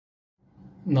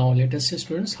Now let us see,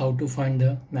 students, how to find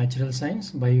the natural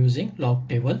sines by using log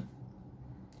table.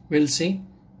 We'll see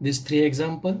these three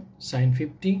examples: sine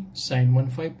 50, sine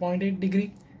 15.8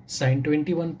 degree, sine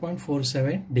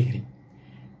 21.47 degree.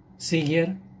 See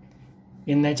here,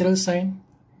 in natural sine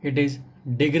it is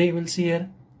degree. We'll see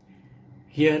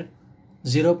here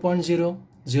 0.0,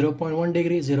 0.1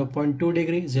 degree, 0.2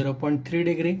 degree, 0.3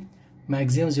 degree,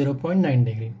 maximum 0.9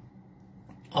 degree.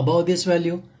 Above this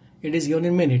value it is given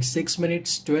in minutes: 6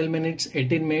 minutes, 12 minutes,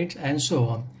 18 minutes, and so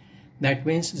on. That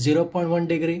means 0.1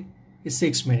 degree is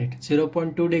 6 minutes,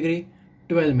 0.2 degree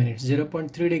 12 minutes,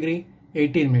 0.3 degree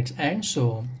 18 minutes, and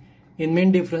so on. In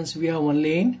main difference we have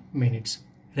only in minutes.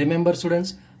 Remember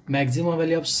students, maximum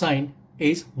value of sine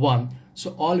is 1.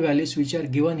 So all values which are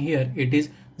given here, it is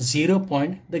 0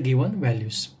 point the given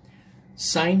values.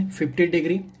 Sine 50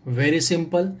 degree, very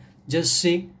simple. Just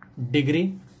see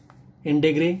degree. In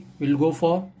degree we'll go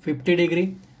for 50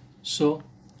 degree. So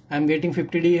I'm getting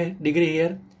 50 degree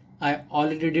here. I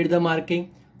already did the marking.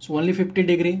 So only 50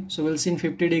 degree. So we'll see in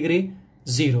 50 degree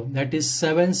 0. That is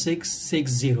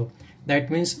 7660. That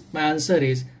means my answer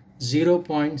is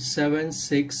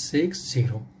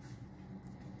 0.7660.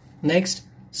 Next,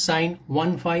 sine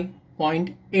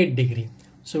 15.8 degree.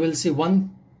 So we'll see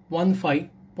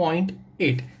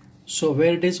 115.8. So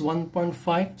where it is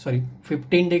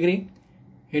 15 degree,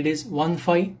 it is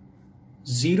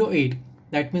 1508.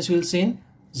 That means we'll see in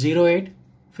 08,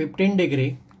 15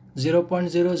 degree,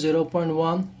 0.0,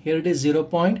 0.1. Here it is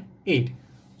 0.8.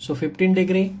 So 15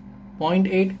 degree,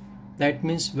 0.8. That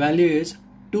means value is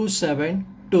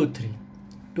 2723.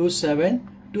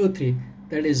 2723.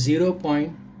 That is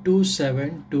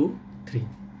 0.2723.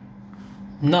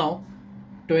 Now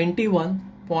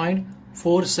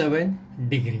 21.47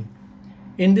 degree.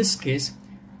 In this case,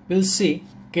 we'll see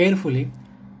carefully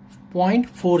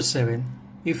 0.47.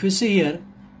 If you see here,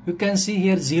 you can see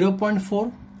here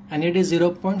 0.4 and it is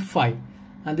 0.5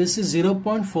 and this is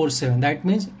 0.47. That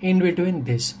means in between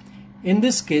this. In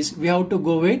this case, we have to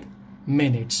go with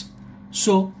minutes.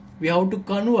 So we have to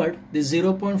convert the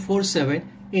 0.47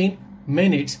 in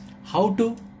minutes. How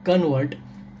to convert?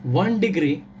 1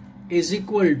 degree is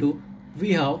equal to,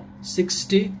 we have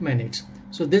 60 minutes.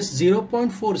 So this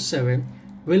 0.47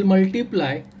 will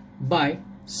multiply by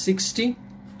 60.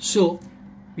 So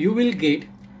you will get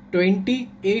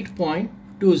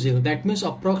 28.20. That means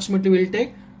approximately will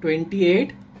take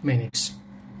 28 minutes.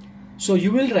 So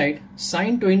you will write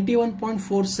sine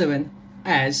 21.47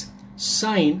 as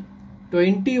sine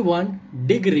 21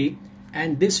 degree,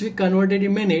 and this we converted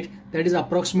in minute, that is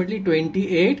approximately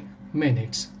 28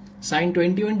 minutes. Sine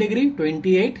 21 degree,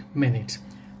 28 minutes.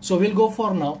 So we'll go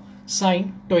for now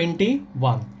sine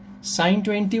 21. Sine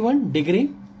 21 degree,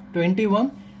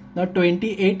 21, now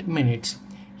 28 minutes.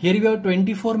 Here we have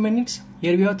 24 minutes,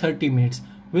 here we have 30 minutes.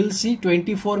 We'll see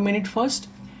 24 minutes first.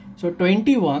 So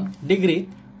 21 degree,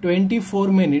 24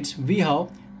 minutes, we have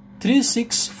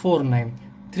 3649.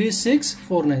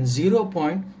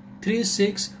 3649,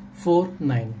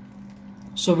 0.3649.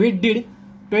 So we did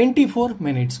 24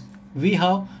 minutes. We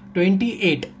have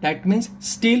 28. That means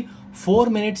still 4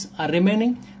 minutes are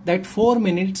remaining. That 4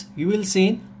 minutes you will see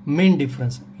in mean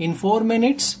difference. In 4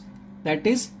 minutes, that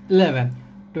is 11.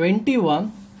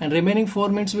 21 and remaining 4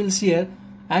 minutes we'll see here.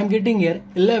 I am getting here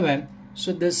 11.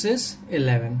 So this is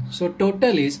 11. So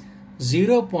total is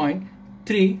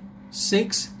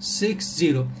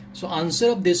 0.3660. So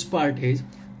answer of this part is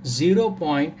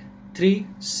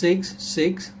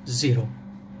 0.3660.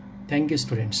 Thank you,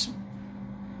 students.